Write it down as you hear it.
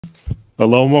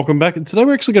Hello and welcome back. And today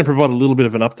we're actually going to provide a little bit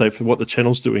of an update for what the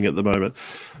channel's doing at the moment.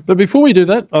 But before we do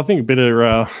that, I think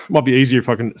better might be easier if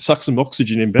I can suck some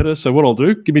oxygen in better. So what I'll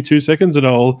do, give me 2 seconds and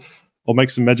I'll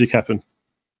make some magic happen.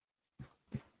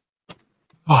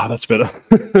 Oh, that's better.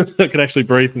 I can actually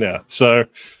breathe now. So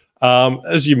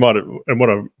as you might have, and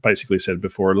what I've basically said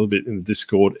before, a little bit in the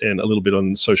Discord and a little bit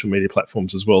on social media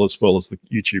platforms as well as the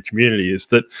YouTube community, is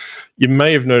that you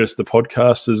may have noticed the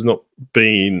podcast has not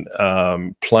been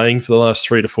playing for the last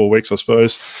 3 to 4 weeks, I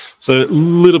suppose. So a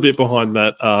little bit behind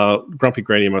that, Grumpy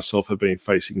Granny and myself have been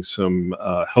facing some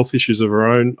health issues of our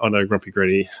own. I know Grumpy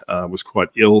Granny was quite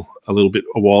ill a little bit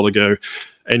a while ago.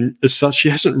 And as such, she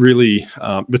hasn't really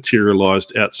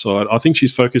materialized outside. I think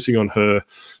she's focusing on her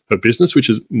business, which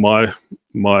is my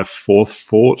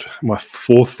forethought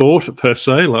per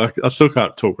se. Like, I still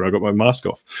can't talk when I got my mask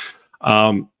off.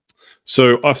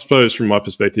 So I suppose from my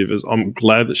perspective is I'm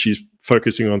glad that she's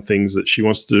focusing on things that she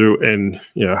wants to do, and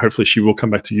hopefully she will come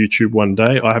back to YouTube one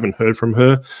day. I haven't heard from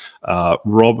her.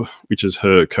 Rob, which is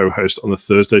her co-host on the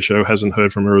Thursday show, hasn't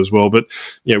heard from her as well. But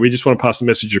we just want to pass the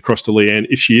message across to Leanne.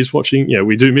 If she is watching,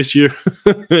 we do miss you.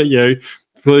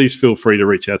 Please feel free to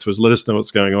reach out to us. Let us know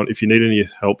what's going on. If you need any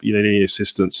help, you need any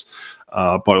assistance,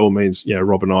 by all means,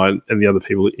 Rob and I and the other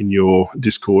people in your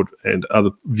Discord and other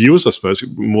viewers, I suppose,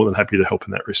 we're more than happy to help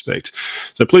in that respect.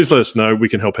 So please let us know. We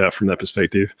can help out from that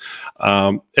perspective.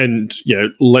 And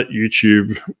let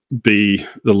YouTube be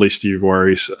the least of your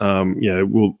worries.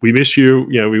 We miss you.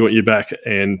 We want you back.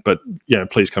 But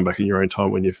please come back in your own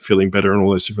time when you're feeling better and all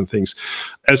those different things.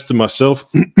 As to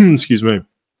myself, excuse me,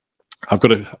 I've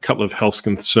got a couple of health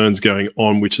concerns going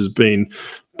on, which has been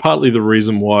partly the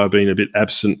reason why I've been a bit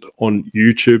absent on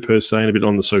YouTube per se, and a bit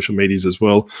on the social medias as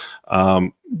well.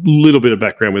 Little bit of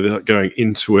background without going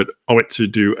into it. I went to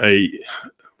do a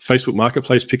Facebook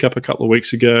Marketplace pickup a couple of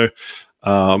weeks ago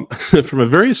from a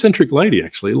very eccentric lady,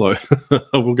 actually. Like,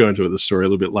 I will go into the story a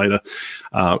little bit later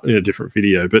in a different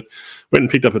video. But went and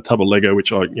picked up a tub of Lego,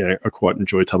 which I quite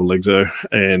enjoy tub of Lego.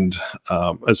 And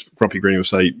as Grumpy Green will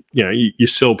say, you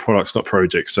sell products, not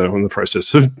projects. So I'm in the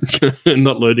process of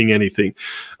not learning anything.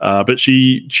 But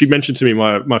she mentioned to me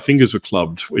my fingers were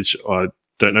clubbed, which I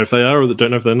don't know if they are or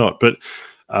don't know if they're not. But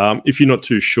if you're not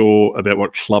too sure about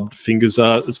what clubbed fingers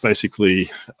are, it's basically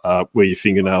where your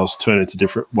fingernails turn into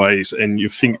different ways, and the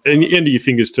end of your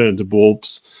fingers turn into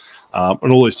bulbs,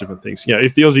 and all these different things.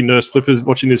 If the Aussie nurse flipper is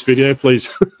watching this video, please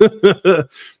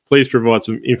please provide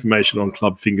some information on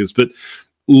clubbed fingers. But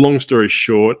long story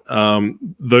short,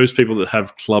 those people that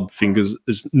have clubbed fingers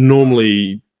is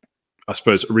normally, I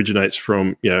suppose, originates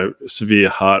from severe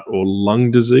heart or lung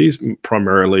disease.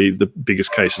 Primarily, the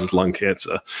biggest case is lung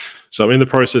cancer. So I'm in the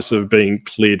process of being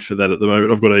cleared for that at the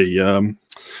moment. I've got a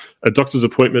doctor's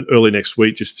appointment early next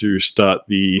week just to start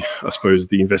the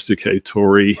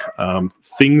investigatory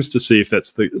things to see if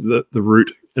that's the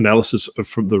root analysis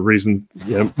from the reason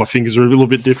my fingers are a little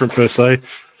bit different per se.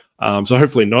 So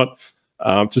hopefully not.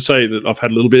 To say that I've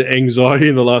had a little bit of anxiety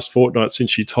in the last fortnight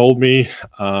since she told me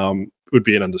would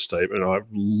be an understatement. I've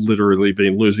literally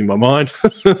been losing my mind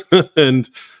and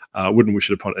wouldn't wish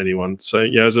it upon anyone. So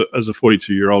as a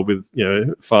 42-year-old with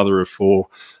father of 4,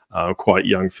 quite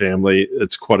young family,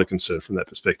 it's quite a concern from that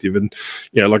perspective. And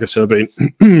like I said, I've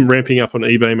been ramping up on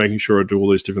eBay, making sure I do all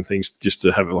these different things just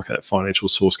to have like that financial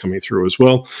source coming through as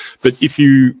well. But if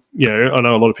I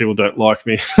know a lot of people don't like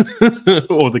me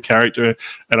or the character,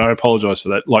 and I apologize for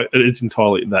that. Like, it's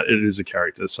entirely that it is a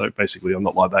character. So basically, I'm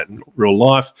not like that in real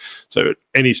life. So at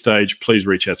any stage, please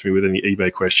reach out to me with any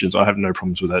eBay questions. I have no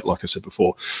problems with that, like I said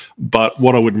before. But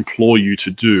what I would implore you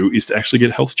to do is to actually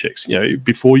get health checks.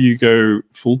 Before you go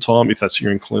full time, if that's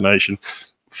your inclination,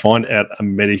 find out a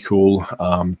medical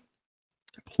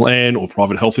plan or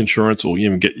private health insurance, or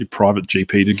even get your private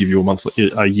GP to give you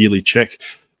a yearly check,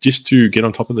 just to get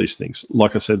on top of these things.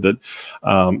 Like I said, that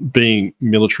being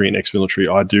military and ex-military,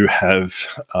 I do have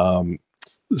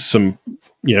some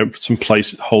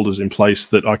placeholders in place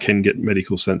that I can get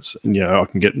medical sense, and I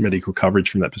can get medical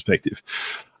coverage from that perspective.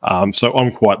 So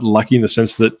I'm quite lucky in the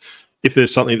sense that if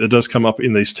there's something that does come up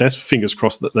in these tests, fingers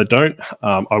crossed that they don't,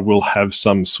 I will have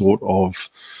some sort of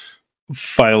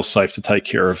fail-safe to take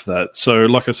care of that. So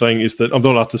like I was saying, is that I'm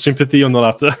not after sympathy. I'm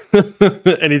not after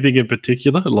anything in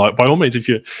particular. Like, by all means, if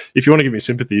you want to give me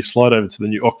sympathy, slide over to the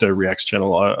new Octo Reacts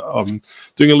channel. I'm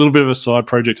doing a little bit of a side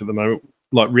project at the moment,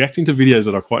 like reacting to videos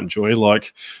that I quite enjoy.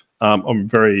 Like, I'm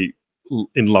very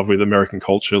in love with American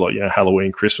culture, like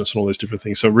Halloween, Christmas, and all those different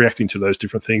things. So reacting to those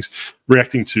different things,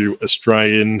 reacting to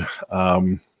Australian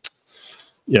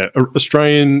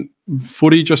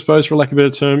footage, I suppose, for lack of a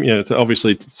better term, to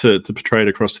obviously to portray it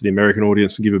across to the American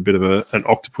audience and give a bit of an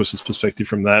octopus's perspective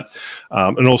from that,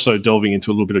 and also delving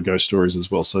into a little bit of ghost stories as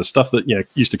well. So stuff that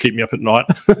used to keep me up at night.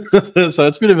 So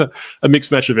it's a bit of a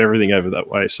mixed match of everything over that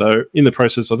way. So in the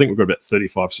process, I think we've got about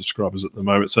 35 subscribers at the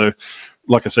moment. So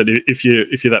like I said, if you're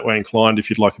that way inclined, if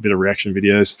you'd like a bit of reaction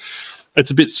videos, it's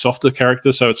a bit softer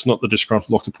character, so it's not the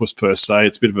disgruntled octopus per se.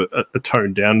 It's a bit of a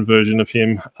toned down version of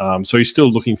him. So he's still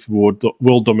looking for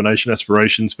world domination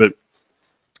aspirations, but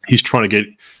he's trying to get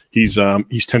his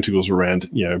tentacles around,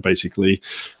 basically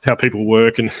how people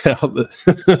work and how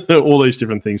all these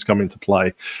different things come into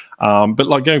play. But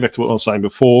like going back to what I was saying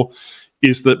before,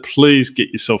 is that please get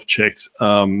yourself checked.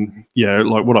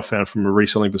 Like what I found from a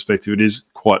reselling perspective, it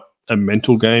is quite a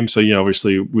mental game. So,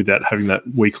 obviously without having that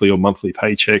weekly or monthly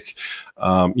paycheck,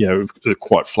 it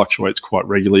quite fluctuates quite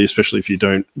regularly, especially if you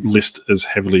don't list as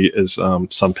heavily as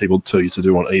some people tell you to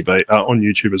do on eBay, on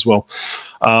YouTube as well.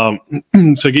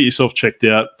 So get yourself checked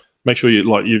out. Make sure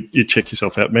you check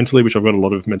yourself out mentally, which I've got a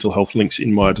lot of mental health links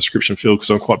in my description field because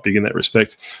I'm quite big in that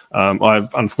respect.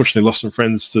 I've unfortunately lost some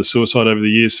friends to suicide over the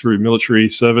years through military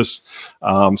service,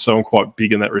 so I'm quite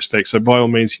big in that respect. So by all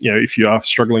means, if you are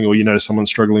struggling or you know someone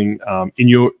struggling in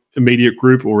your immediate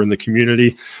group or in the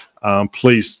community,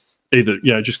 please either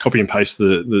just copy and paste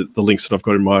the links that I've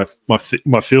got in my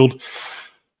field,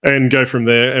 and go from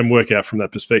there and work out from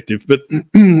that perspective. But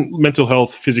mental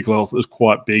health, physical health is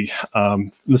quite big.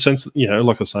 In the sense that,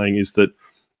 like I was saying, is that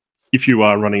if you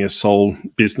are running a sole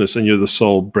business and you're the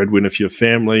sole breadwinner for your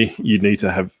family, you need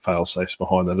to have fail-safes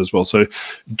behind that as well. So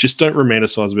just don't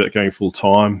romanticize about going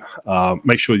full-time.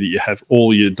 Make sure that you have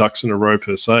all your ducks in a row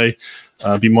per se.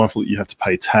 Be mindful that you have to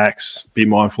pay tax. Be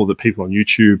mindful that people on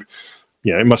YouTube,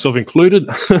 myself included,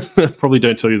 probably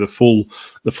don't tell you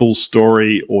the full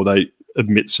story, or they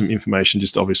admit some information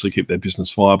just to obviously keep their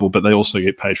business viable, but they also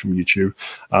get paid from YouTube.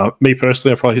 Me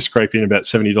personally, I probably scrape in about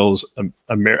 $70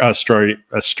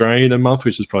 Australian a month,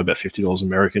 which is probably about $50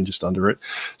 American, just under it.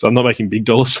 So I'm not making big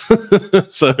dollars.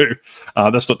 So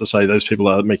that's not to say those people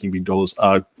are making big dollars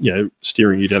are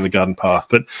steering you down the garden path,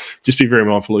 but just be very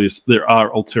mindful is there are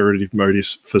alternative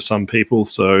motives for some people,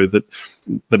 so that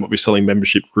they might be selling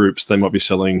membership groups, they might be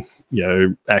selling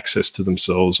access to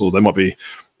themselves, or they might be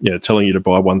telling you to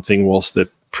buy one thing whilst they're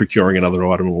procuring another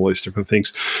item, all these different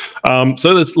things.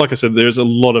 So there's, like I said, there's a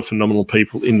lot of phenomenal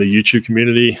people in the YouTube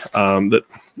community that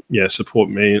support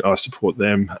me, and I support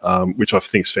them, which I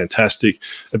think is fantastic.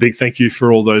 A big thank you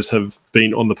for all those who have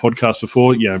been on the podcast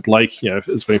before. Blake,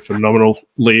 it's been phenomenal.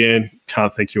 Leanne,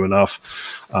 can't thank you enough.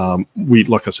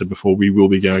 Like I said before, we will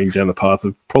be going down the path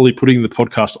of probably putting the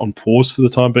podcast on pause for the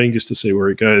time being, just to see where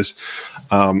it goes.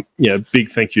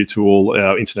 Big thank you to all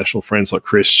our international friends like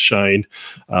Chris, Shane,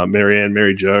 Marianne,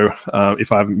 Mary Jo.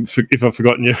 If I've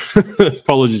forgotten you,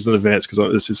 apologies in advance,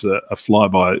 because this is a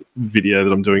flyby video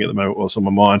that I'm doing at the moment whilst on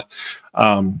my mind.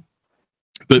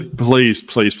 But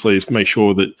please make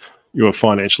sure that you are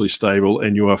financially stable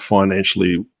and you are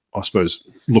financially, I suppose,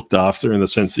 looked after, in the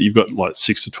sense that you've got like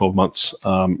 6 to 12 months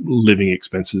living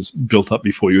expenses built up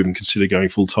before you even consider going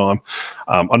full time.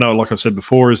 I know, like I said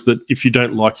before, is that if you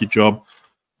don't like your job,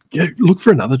 look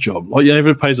for another job. Like, if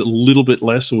it pays a little bit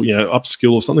less, or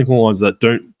upskill or something along the lines of that,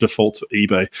 don't default to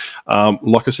eBay.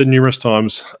 Like I said numerous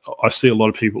times, I see a lot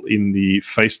of people in the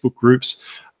Facebook groups.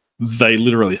 They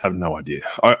literally have no idea.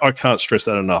 I can't stress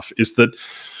that enough.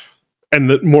 And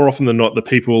that more often than not, the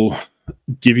people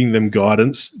giving them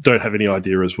guidance don't have any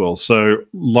idea as well. So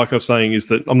like I was saying, is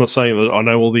that I'm not saying that I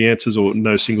know all the answers, or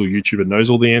no single YouTuber knows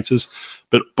all the answers,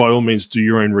 but by all means do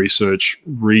your own research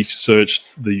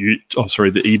the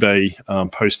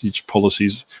eBay postage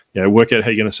policies, work out how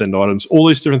you're going to send items, all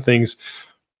these different things.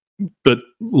 But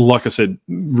like I said,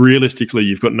 realistically,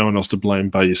 you've got no one else to blame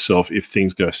but yourself if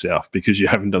things go south, because you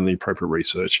haven't done the appropriate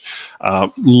research.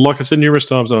 Like I said numerous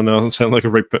times, I know I sound like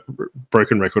a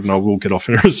broken record, and I will get off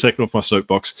in a second off my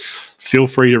soapbox. Feel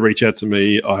free to reach out to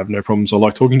me. I have no problems. I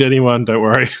like talking to anyone. Don't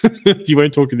worry. You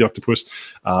won't talk to the octopus.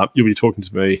 You'll be talking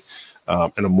to me,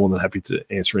 and I'm more than happy to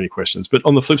answer any questions. But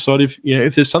on the flip side,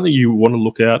 if there's something you want to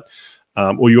look at,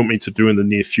 or you want me to do in the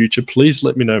near future, please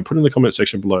let me know. Put in the comment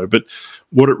section below. But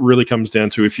what it really comes down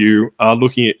to, if you are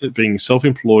looking at being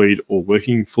self-employed or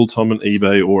working full-time on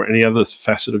eBay or any other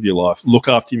facet of your life, look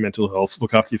after your mental health,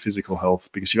 look after your physical health,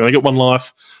 because you only get one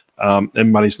life,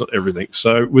 and money's not everything.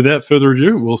 So without further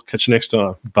ado, we'll catch you next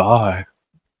time. Bye.